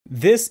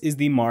This is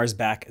the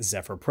Marsback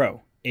Zephyr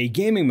Pro, a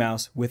gaming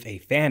mouse with a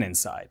fan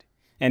inside.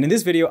 And in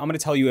this video, I'm going to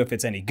tell you if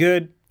it's any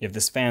good, if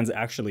this fan's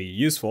actually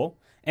useful,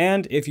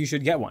 and if you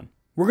should get one.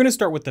 We're going to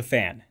start with the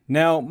fan.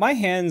 Now, my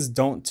hands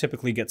don't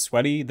typically get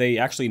sweaty. They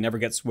actually never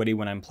get sweaty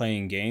when I'm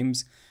playing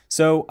games.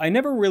 So I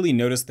never really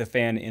noticed the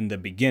fan in the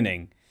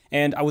beginning.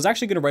 And I was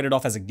actually going to write it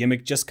off as a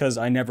gimmick just because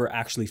I never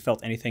actually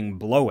felt anything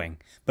blowing.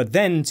 But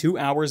then 2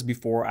 hours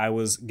before I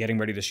was getting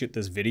ready to shoot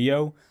this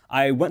video,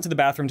 I went to the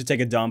bathroom to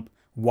take a dump,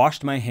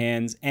 washed my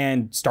hands,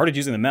 and started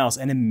using the mouse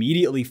and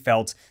immediately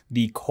felt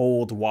the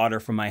cold water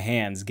from my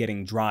hands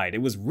getting dried.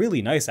 It was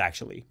really nice,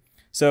 actually.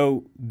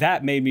 So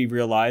that made me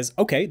realize,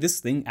 okay, this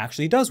thing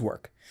actually does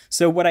work.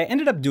 So what I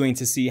ended up doing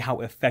to see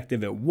how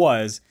effective it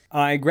was,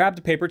 I grabbed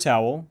a paper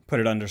towel, put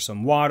it under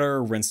some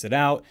water, rinsed it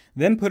out,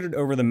 then put it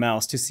over the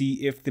mouse to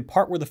see if the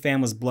part where the fan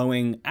was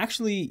blowing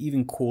actually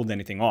even cooled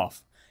anything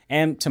off.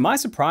 And to my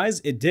surprise,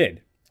 it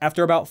did.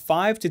 After about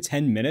 5 to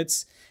 10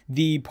 minutes,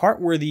 the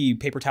part where the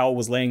paper towel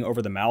was laying over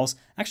the mouse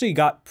actually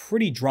got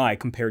pretty dry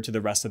compared to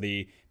the rest of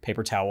the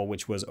paper towel,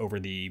 which was over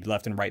the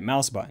left and right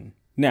mouse button.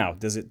 Now,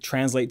 does it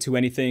translate to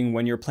anything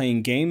when you're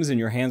playing games and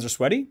your hands are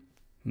sweaty?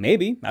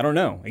 Maybe, I don't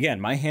know. Again,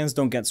 my hands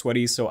don't get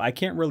sweaty, so I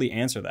can't really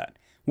answer that.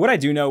 What I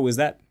do know is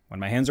that when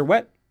my hands are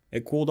wet,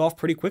 it cooled off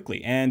pretty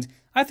quickly, and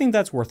I think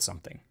that's worth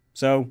something.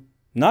 So,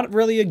 not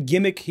really a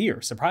gimmick here,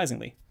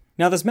 surprisingly.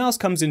 Now, this mouse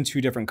comes in 2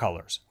 different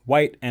colors,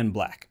 white and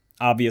black.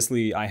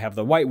 Obviously, I have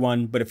the white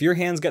one, but if your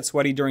hands get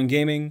sweaty during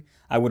gaming,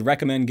 I would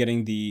recommend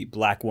getting the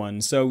black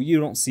one so you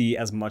don't see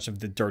as much of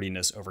the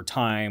dirtiness over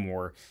time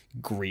or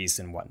grease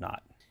and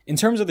whatnot. In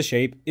terms of the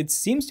shape, it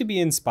seems to be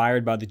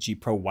inspired by the G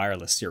Pro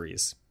wireless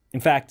series. In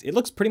fact, it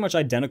looks pretty much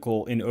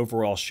identical in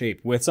overall shape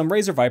with some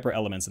Razor Viper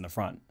elements in the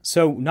front.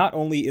 So not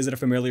only is it a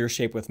familiar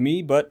shape with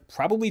me, but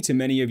probably to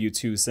many of you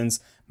too,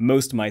 since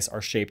most mice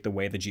are shaped the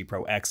way the G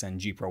Pro X and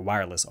G Pro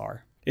wireless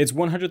are. It's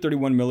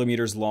 131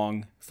 millimeters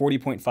long,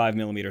 40.5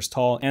 millimeters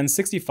tall, and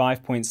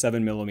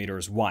 65.7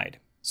 millimeters wide.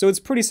 So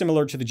it's pretty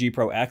similar to the G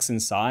Pro X in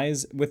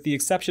size, with the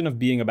exception of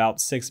being about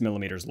 6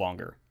 millimeters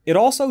longer. It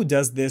also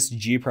does this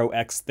G Pro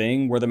X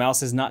thing where the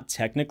mouse is not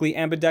technically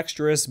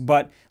ambidextrous,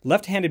 but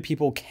left-handed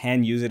people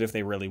can use it if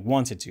they really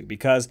wanted to,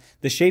 because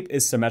the shape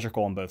is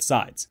symmetrical on both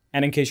sides.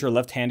 And in case you're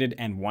left-handed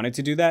and wanted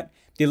to do that,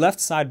 the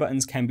left side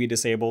buttons can be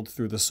disabled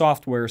through the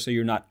software so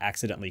you're not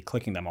accidentally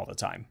clicking them all the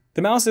time.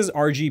 The mouse is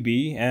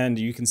RGB, and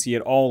you can see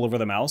it all over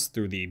the mouse,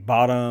 through the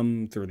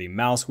bottom, through the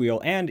mouse wheel,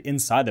 and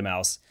inside the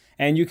mouse.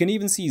 And you can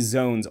even see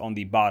zones on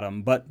the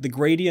bottom, but the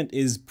gradient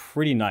is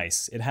pretty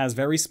nice. It has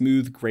very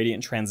smooth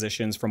gradient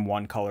transitions from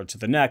one color to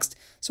the next,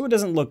 so it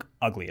doesn't look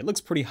ugly. It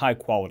looks pretty high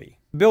quality.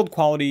 The build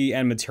quality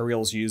and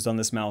materials used on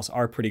this mouse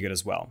are pretty good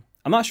as well.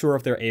 I'm not sure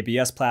if they're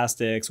ABS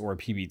plastics or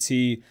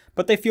PBT,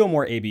 but they feel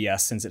more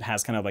ABS since it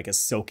has kind of like a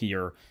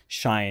silkier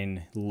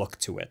shine look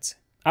to it.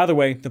 Either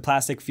way, the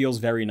plastic feels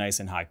very nice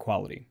and high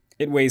quality.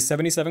 It weighs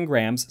 77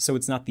 grams, so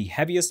it's not the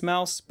heaviest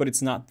mouse, but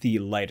it's not the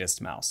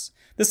lightest mouse.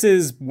 This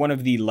is one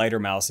of the lighter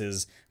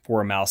mouses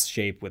for a mouse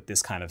shape with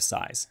this kind of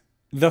size.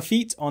 The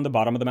feet on the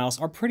bottom of the mouse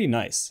are pretty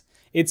nice.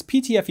 It's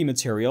PTFE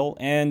material,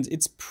 and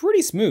it's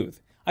pretty smooth.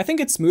 I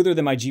think it's smoother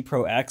than my G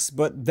Pro X,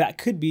 but that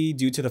could be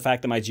due to the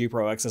fact that my G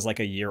Pro X is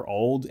like a year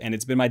old, and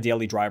it's been my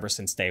daily driver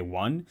since day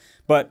one.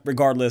 But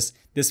regardless,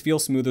 this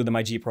feels smoother than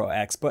my G Pro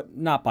X, but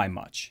not by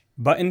much.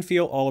 Button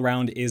feel all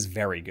around is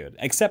very good,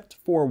 except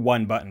for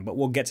one button, but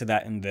we'll get to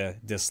that in the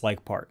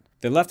dislike part.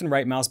 The left and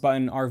right mouse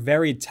button are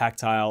very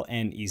tactile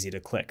and easy to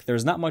click.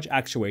 There's not much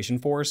actuation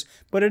force,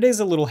 but it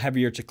is a little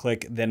heavier to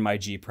click than my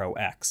G Pro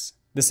X.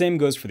 The same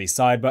goes for the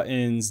side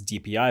buttons,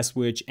 DPI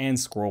switch, and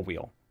scroll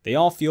wheel. They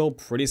all feel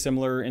pretty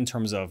similar in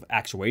terms of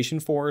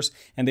actuation force,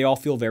 and they all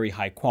feel very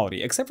high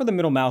quality, except for the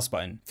middle mouse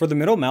button. For the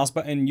middle mouse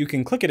button, you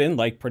can click it in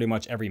like pretty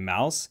much every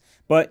mouse,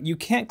 but you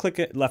can't click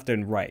it left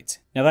and right.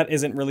 Now that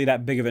isn't really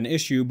that big of an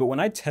issue, but when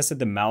I tested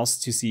the mouse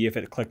to see if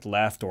it clicked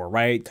left or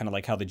right, kind of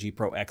like how the G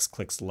Pro X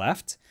clicks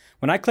left,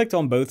 when I clicked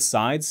on both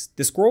sides,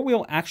 the scroll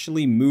wheel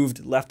actually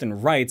moved left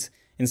and right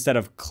instead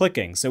of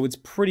clicking, so it's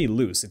pretty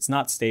loose. It's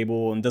not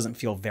stable and doesn't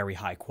feel very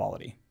high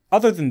quality.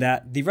 Other than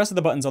that, the rest of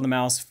the buttons on the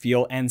mouse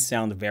feel and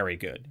sound very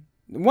good.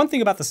 One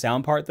thing about the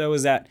sound part though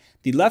is that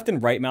the left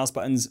and right mouse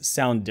buttons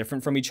sound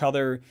different from each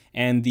other,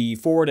 and the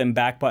forward and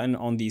back button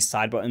on the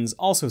side buttons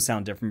also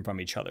sound different from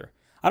each other.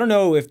 I don't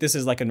know if this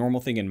is like a normal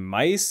thing in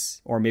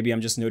mice, or maybe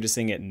I'm just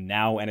noticing it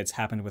now and it's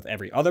happened with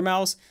every other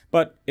mouse,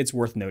 but it's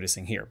worth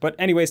noticing here. But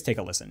anyways, take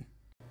a listen.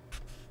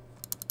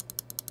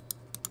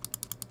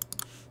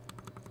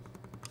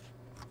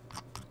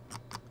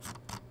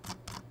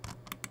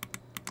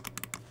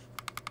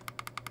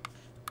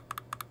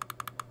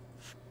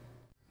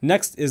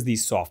 Next is the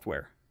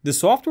software. The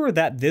software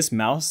that this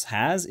mouse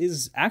has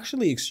is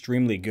actually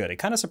extremely good. It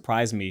kind of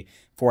surprised me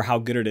for how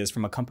good it is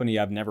from a company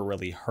I've never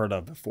really heard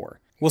of before.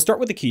 We'll start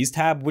with the Keys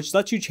tab, which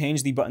lets you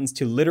change the buttons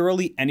to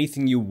literally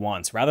anything you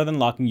want, rather than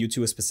locking you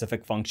to a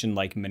specific function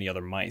like many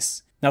other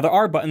mice. Now there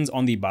are buttons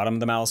on the bottom of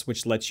the mouse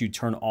which lets you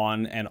turn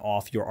on and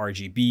off your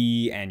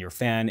RGB and your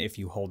fan if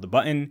you hold the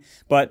button,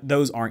 but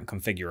those aren't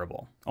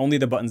configurable. Only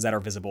the buttons that are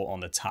visible on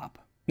the top.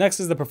 Next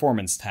is the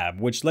Performance tab,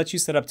 which lets you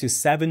set up to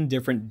 7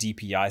 different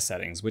DPI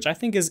settings, which I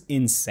think is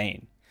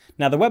insane.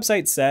 Now, the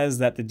website says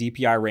that the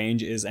DPI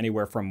range is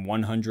anywhere from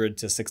 100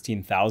 to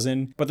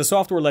 16,000, but the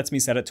software lets me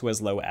set it to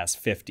as low as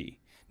 50.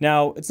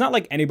 Now, it's not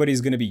like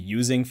anybody's going to be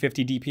using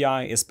 50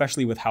 DPI,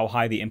 especially with how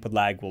high the input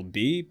lag will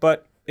be,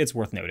 but it's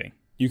worth noting.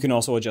 You can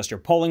also adjust your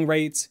polling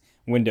rates,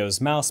 Windows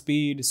mouse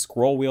speed,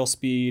 scroll wheel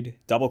speed,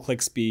 double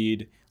click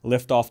speed,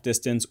 lift-off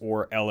distance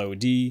or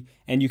LOD,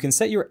 and you can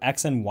set your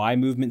X and Y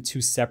movement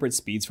to separate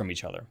speeds from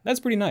each other. That's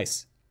pretty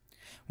nice.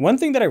 One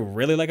thing that I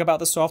really like about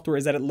the software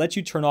is that it lets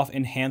you turn off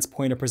enhanced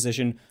pointer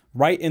precision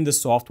right in the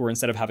software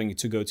instead of having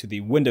to go to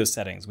the Windows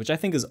settings, which I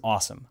think is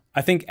awesome.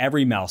 I think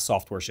every mouse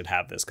software should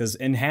have this because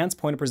enhanced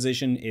pointer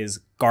precision is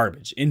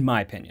garbage, in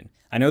my opinion.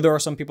 I know there are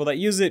some people that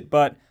use it,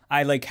 but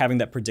I like having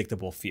that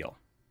predictable feel.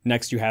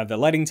 Next, you have the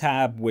lighting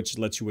tab, which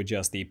lets you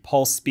adjust the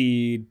pulse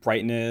speed,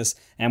 brightness,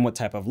 and what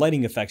type of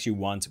lighting effects you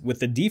want, with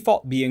the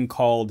default being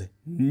called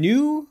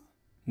New?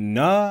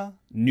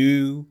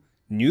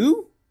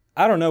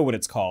 I don't know what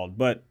it's called,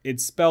 but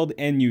it's spelled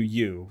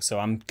N-U-U, so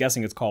I'm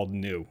guessing it's called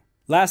New.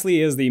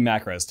 Lastly is the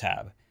Macros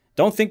tab.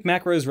 Don't think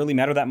macros really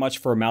matter that much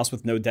for a mouse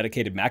with no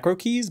dedicated macro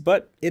keys,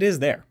 but it is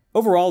there.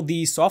 Overall,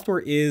 the software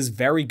is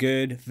very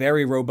good,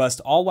 very robust,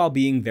 all while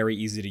being very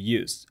easy to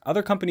use.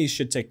 Other companies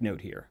should take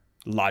note here.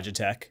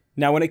 Logitech.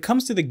 Now, when it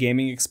comes to the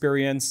gaming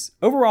experience,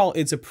 overall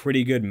it's a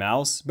pretty good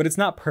mouse, but it's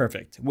not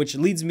perfect, which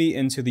leads me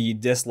into the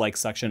dislike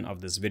section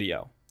of this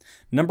video.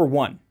 Number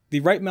 1, the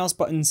right mouse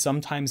button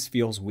sometimes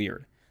feels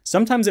weird.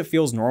 Sometimes it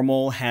feels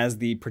normal, has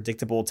the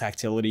predictable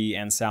tactility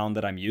and sound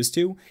that I'm used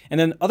to, and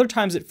then other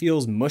times it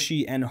feels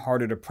mushy and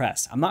harder to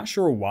press. I'm not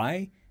sure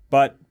why,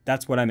 but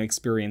that's what I'm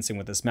experiencing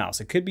with this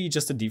mouse. It could be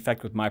just a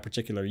defect with my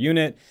particular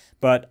unit,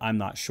 but I'm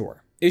not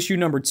sure. Issue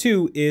number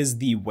 2 is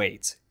the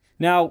weight.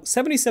 Now,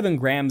 77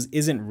 grams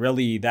isn't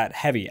really that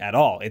heavy at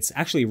all. It's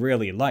actually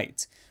really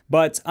light.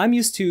 But I'm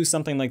used to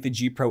something like the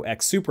G Pro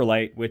X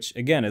Superlight, which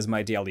again is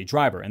my daily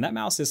driver. And that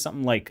mouse is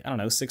something like, I don't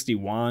know,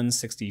 61,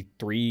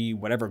 63,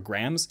 whatever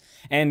grams.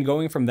 And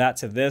going from that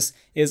to this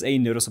is a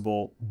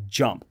noticeable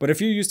jump. But if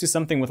you're used to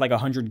something with like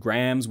 100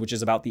 grams, which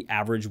is about the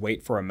average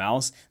weight for a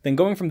mouse, then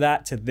going from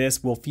that to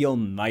this will feel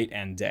night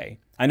and day.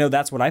 I know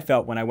that's what I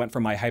felt when I went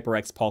from my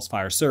HyperX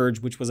Pulsefire Surge,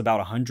 which was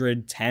about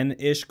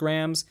 110-ish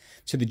grams,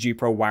 to the G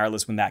Pro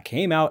Wireless when that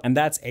came out, and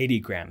that's 80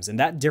 grams. And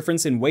that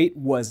difference in weight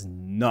was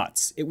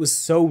nuts. It was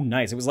so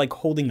nice. It was like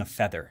holding a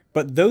feather.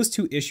 But those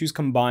two issues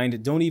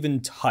combined don't even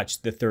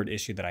touch the third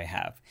issue that I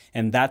have,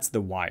 and that's the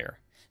wire.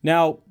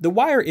 Now, the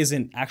wire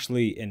isn't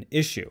actually an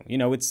issue. You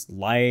know, it's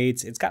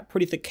light, it's got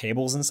pretty thick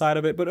cables inside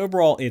of it, but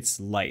overall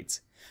it's light.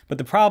 But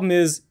the problem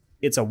is,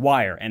 it's a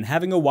wire, and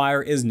having a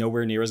wire is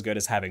nowhere near as good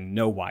as having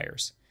no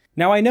wires.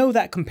 Now, I know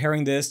that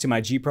comparing this to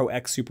my G Pro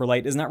X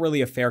Superlight is not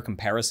really a fair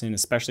comparison,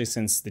 especially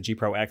since the G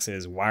Pro X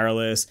is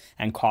wireless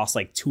and costs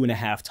like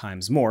 2.5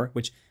 times more,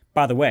 which,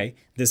 by the way,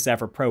 this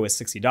Zephyr Pro is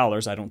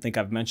 $60. I don't think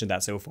I've mentioned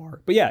that so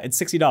far. But yeah, it's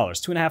 $60,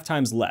 2.5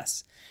 times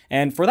less.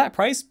 And for that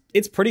price,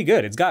 it's pretty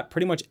good. It's got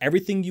pretty much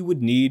everything you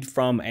would need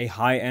from a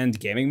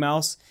high-end gaming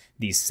mouse.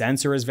 The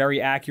sensor is very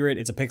accurate.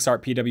 It's a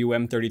Pixart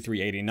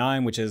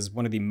PWM3389, which is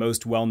one of the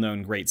most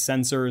well-known great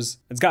sensors.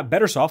 It's got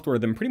better software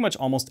than pretty much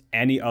almost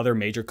any other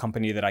major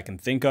company that I can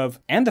think of.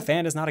 And the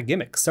fan is not a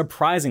gimmick,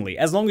 surprisingly,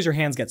 as long as your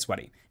hands get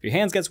sweaty. If your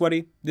hands get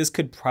sweaty, this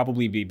could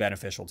probably be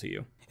beneficial to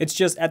you. It's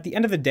just, at the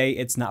end of the day,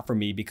 it's not for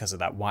me because of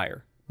that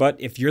wire. But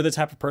if you're the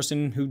type of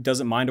person who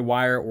doesn't mind a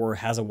wire or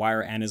has a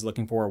wire and is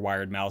looking for a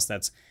wired mouse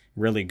that's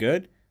really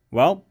good,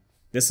 well,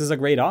 this is a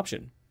great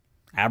option.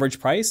 Average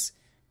price,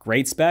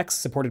 great specs,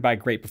 supported by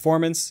great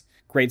performance,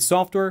 great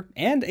software,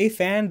 and a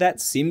fan that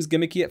seems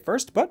gimmicky at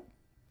first, but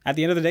at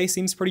the end of the day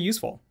seems pretty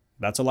useful.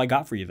 That's all I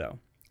got for you though.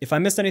 If I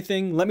missed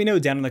anything, let me know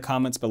down in the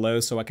comments below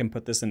so I can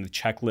put this in the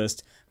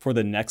checklist for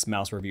the next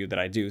mouse review that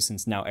I do,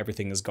 since now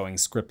everything is going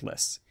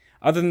scriptless.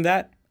 Other than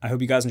that, I hope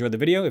you guys enjoyed the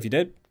video. If you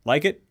did,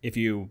 like it. If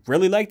you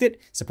really liked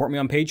it, support me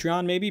on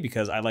Patreon maybe,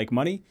 because I like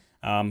money.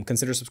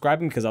 Consider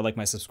subscribing because I like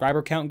my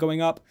subscriber count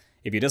going up.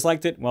 If you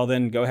disliked it, well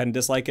then go ahead and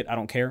dislike it. I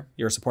don't care.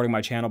 You're supporting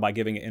my channel by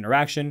giving it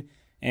interaction.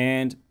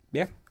 And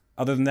yeah,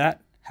 other than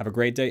that, have a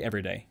great day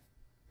every day.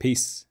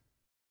 Peace.